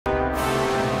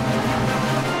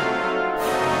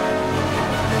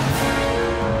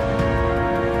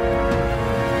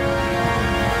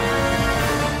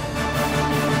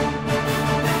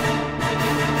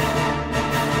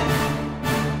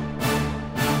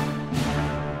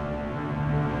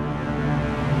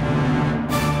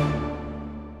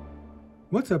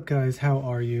What's up, guys? How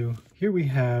are you? Here we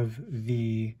have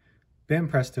the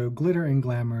Banpresto Glitter and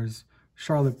Glamours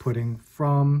Charlotte Pudding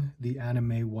from the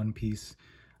anime One Piece.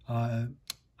 I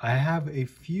have a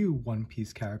few One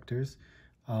Piece characters,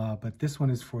 but this one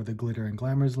is for the Glitter and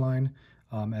Glamours line.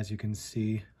 As you can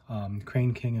see,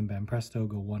 Crane King and Banpresto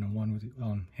go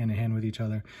hand in hand with each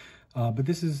other. But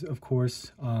this is, of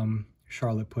course,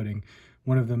 Charlotte Pudding,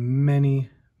 one of the many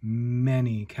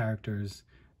characters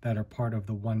that are part of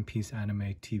the One Piece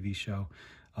anime TV show.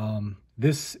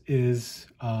 This is,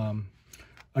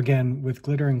 again, with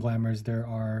Glitter and Glamours, there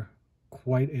are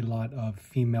quite a lot of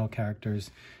female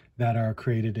characters that are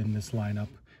created in this lineup.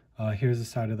 Here's the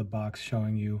side of the box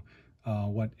showing you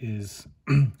what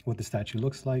the statue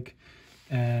looks like.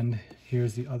 And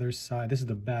here's the other side. This is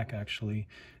the back, actually.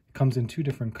 It comes in two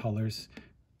different colors.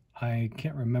 I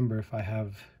can't remember if I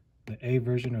have the A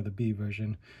version or the B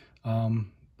version,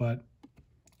 but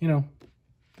you know,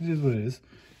 it is what it is.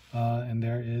 And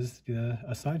there is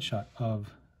a side shot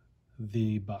of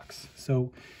the box.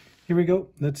 So here we go.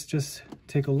 Let's just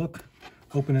take a look,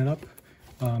 open it up.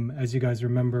 As you guys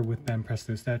remember with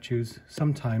Banpresto statues,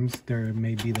 sometimes there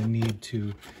may be the need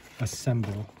to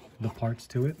assemble the parts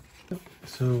to it.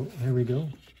 So here we go.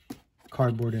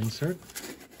 Cardboard insert.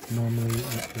 Normally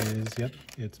it is, yep,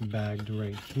 it's bagged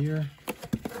right here.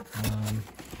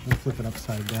 We'll flip it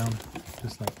upside down,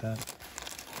 just like that.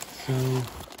 So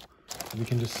we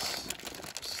can just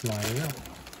slide it out.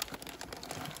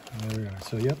 There we are.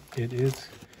 So yep,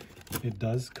 it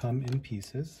does come in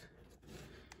pieces.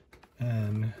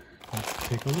 And let's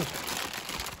take a look.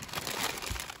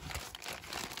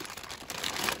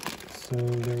 So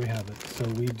there we have it. So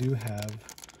we do have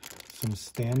some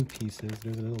stand pieces.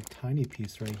 There's a little tiny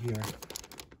piece right here.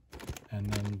 And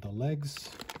then the legs.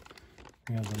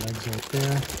 We have the legs right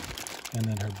there. And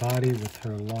then her body with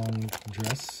her long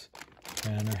dress.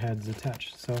 And her head's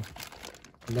attached. So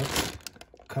let's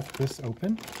cut this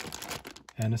open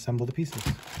and assemble the pieces.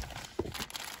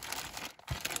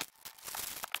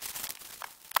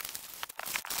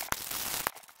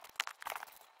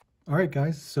 All right,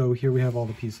 guys, so here we have all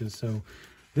the pieces. So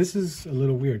this is a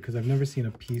little weird because I've never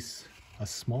seen a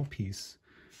small piece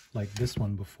like this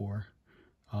one before.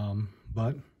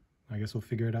 But I guess we'll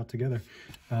figure it out together.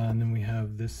 And then we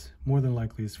have this, more than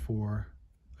likely is for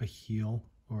a heel,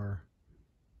 or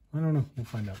I don't know, we'll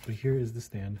find out. But here is the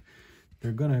stand.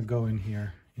 They're gonna go in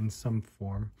here in some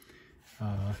form.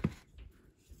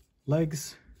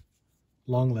 Legs,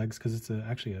 long legs, because it's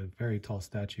actually a very tall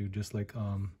statue, just like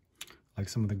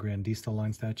some of the Grandista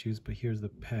line statues. But here's the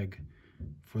peg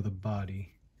for the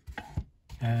body.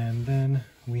 And then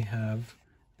we have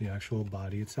the actual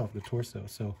body itself, the torso.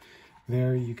 So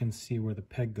there you can see where the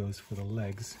peg goes for the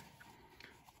legs.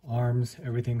 Arms,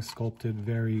 everything sculpted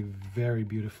very, very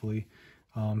beautifully.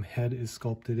 Head is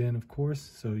sculpted in, of course,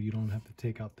 so you don't have to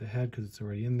take out the head because it's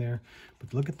already in there.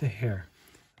 But look at the hair.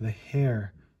 The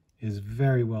hair is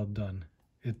very well done.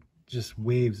 It just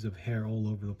waves of hair all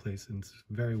over the place, and it's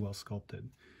very well sculpted.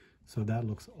 So that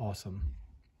looks awesome.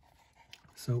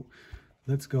 So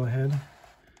let's go ahead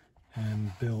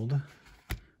and build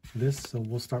this. So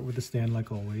we'll start with the stand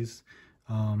like always.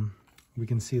 We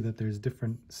can see that there's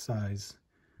different size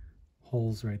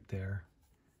holes right there,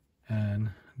 and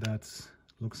that's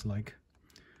looks like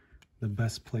the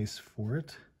best place for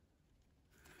it,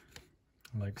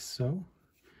 like so.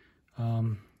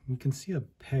 You can see a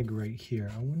peg right here.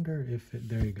 I wonder if it,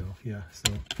 there you go. Yeah,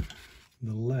 so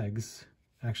the legs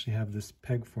actually have this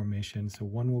peg formation. So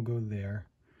one will go there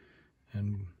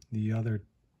and the other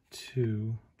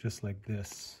two just like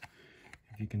this,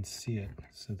 if you can see it.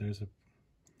 So there's a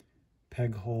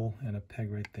peg hole and a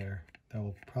peg right there that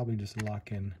will probably just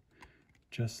lock in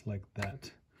just like that.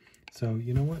 So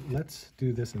you know what, let's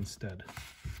do this instead.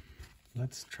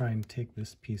 Let's try and take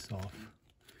this piece off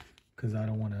because I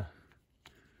don't want to,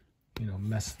 you know,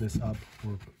 mess this up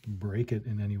or break it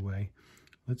in any way.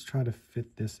 Let's try to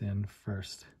fit this in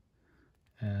first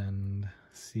and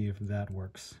see if that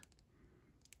works.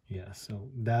 Yeah, so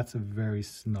that's a very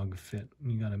snug fit.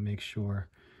 You got to make sure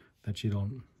that you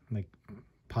don't like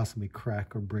possibly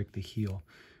crack or break the heel,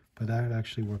 but that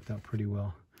actually worked out pretty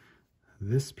well.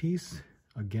 This piece,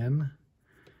 again,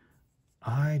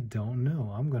 I don't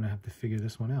know. I'm gonna have to figure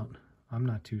this one out. I'm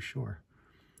not too sure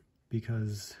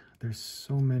because there's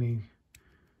so many.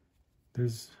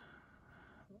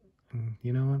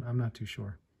 You know what? I'm not too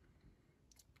sure.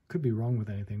 Could be wrong with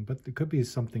anything, but it could be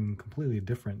something completely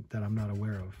different that I'm not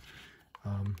aware of.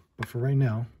 But for right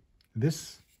now,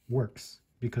 this works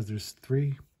because there's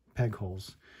 3 peg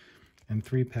holes and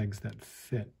 3 pegs that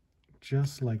fit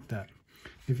just like that.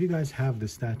 If you guys have the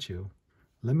statue,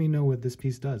 let me know what this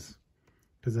piece does.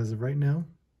 because as of right now,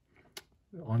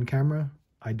 on camera,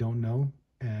 I don't know,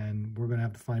 and we're gonna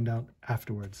have to find out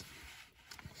afterwards.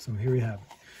 So here we have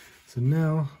it. So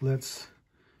now let's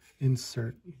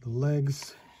insert the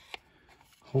legs,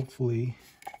 hopefully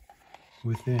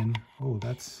within, oh,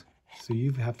 that's, so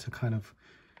you have to kind of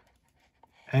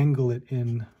angle it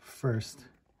in first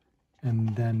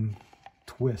and then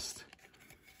twist,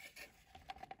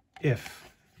 if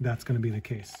that's going to be the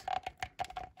case.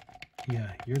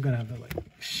 Yeah, you're going to have to like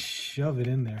shove it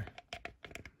in there.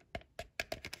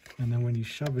 And then when you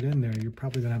shove it in there, you're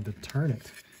probably going to have to turn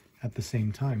it at the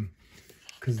same time,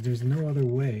 because there's no other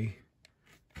way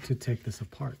to take this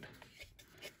apart.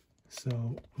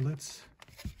 So let's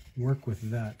work with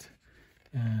that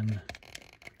and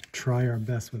try our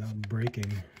best without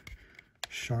breaking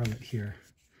Charlotte here,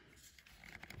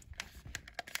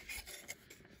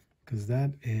 because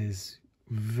that is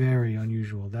very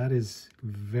unusual. That is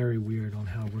very weird on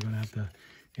how we're gonna have to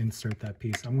insert that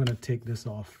piece. I'm gonna take this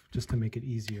off just to make it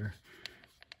easier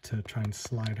to try and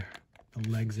slide the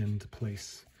legs into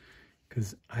place,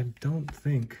 because I don't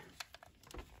think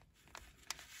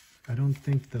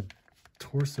the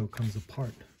torso comes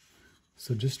apart.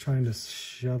 So just trying to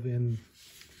shove in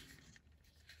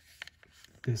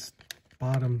this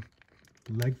bottom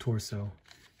leg torso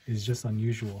is just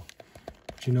unusual.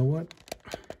 But you know what?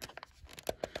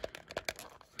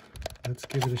 Let's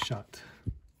give it a shot,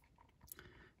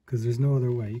 because there's no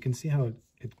other way. You can see how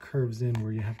it curves in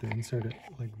where you have to insert it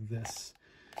like this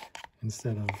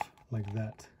instead of like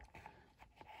that.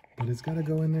 But it's got to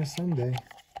go in there someday,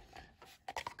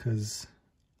 because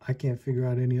I can't figure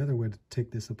out any other way to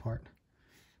take this apart,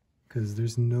 because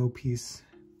there's no piece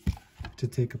to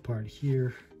take apart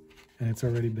here, and it's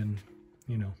already been,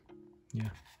 you know, yeah,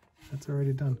 that's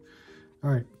already done.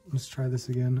 All right, let's try this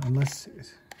again, unless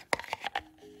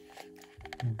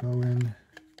we'll go in.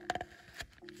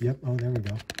 Yep, oh, there we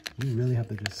go. You really have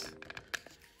to just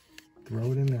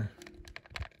throw it in there.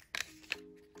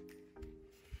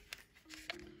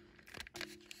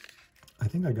 I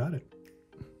think I got it.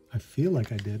 I feel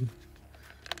like I did.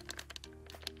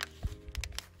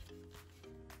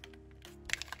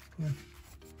 Yeah.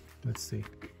 Let's see.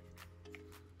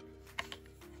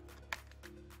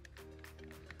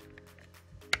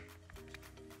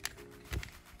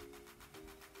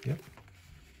 Yep.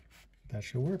 That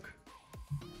should work.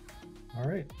 All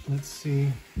right, let's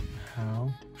see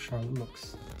how Charlotte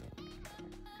looks.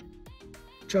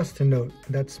 Just to note,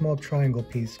 that small triangle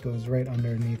piece goes right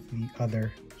underneath the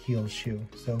other heel shoe,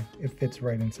 so it fits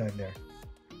right inside there.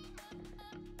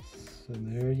 So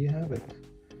there you have it.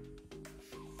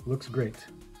 Looks great.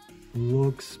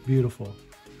 Looks beautiful.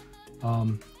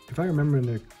 If I remember in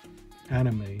the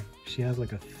anime, she has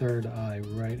like a third eye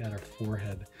right at her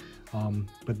forehead.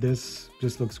 But this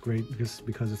just looks great just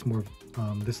because it's more,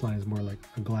 this line is more like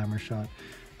a glamour shot.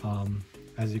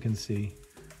 As you can see,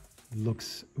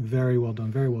 looks very well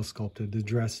done, very well sculpted. The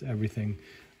dress, everything,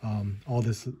 all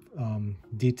this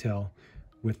detail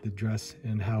with the dress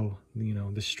and how, you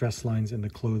know, the stress lines in the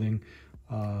clothing,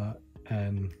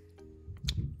 and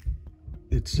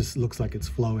it just looks like it's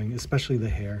flowing, especially the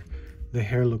hair. The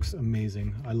hair looks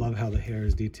amazing. I love how the hair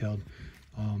is detailed,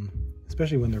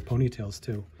 especially when they're ponytails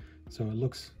too. So it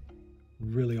looks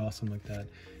really awesome like that.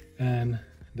 And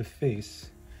the face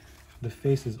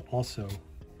is also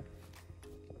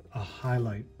a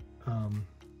highlight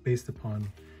based upon,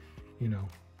 you know,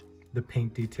 the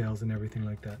paint details and everything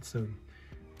like that. So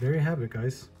there you have it,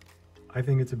 guys. I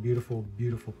think it's a beautiful,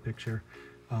 beautiful picture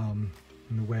in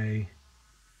the way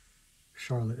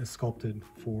Charlotte is sculpted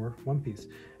for One Piece.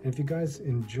 And if you guys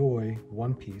enjoy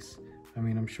One Piece, I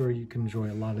mean, I'm sure you can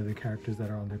enjoy a lot of the characters that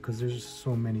are on there, because there's just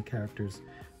so many characters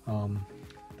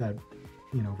that,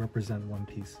 you know, represent One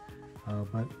Piece.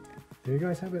 But there you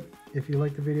guys have it. If you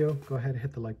like the video, go ahead and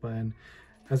hit the like button,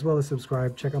 as well as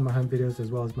subscribe. Check out my hunt videos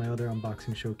as well as my other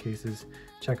unboxing showcases.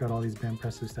 Check out all these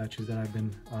Banpresto statues that I've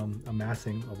been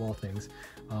amassing, of all things.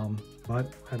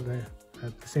 But at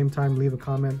the same time, leave a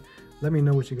comment. Let me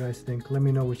know what you guys think. Let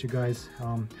me know what you guys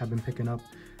have been picking up.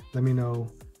 Let me know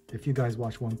if you guys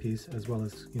watch One Piece, as well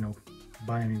as, you know,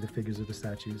 buy any of the figures of the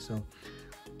statues. So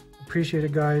appreciate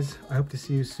it, guys. I hope to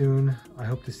see you soon. I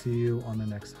hope to see you on the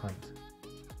next hunt.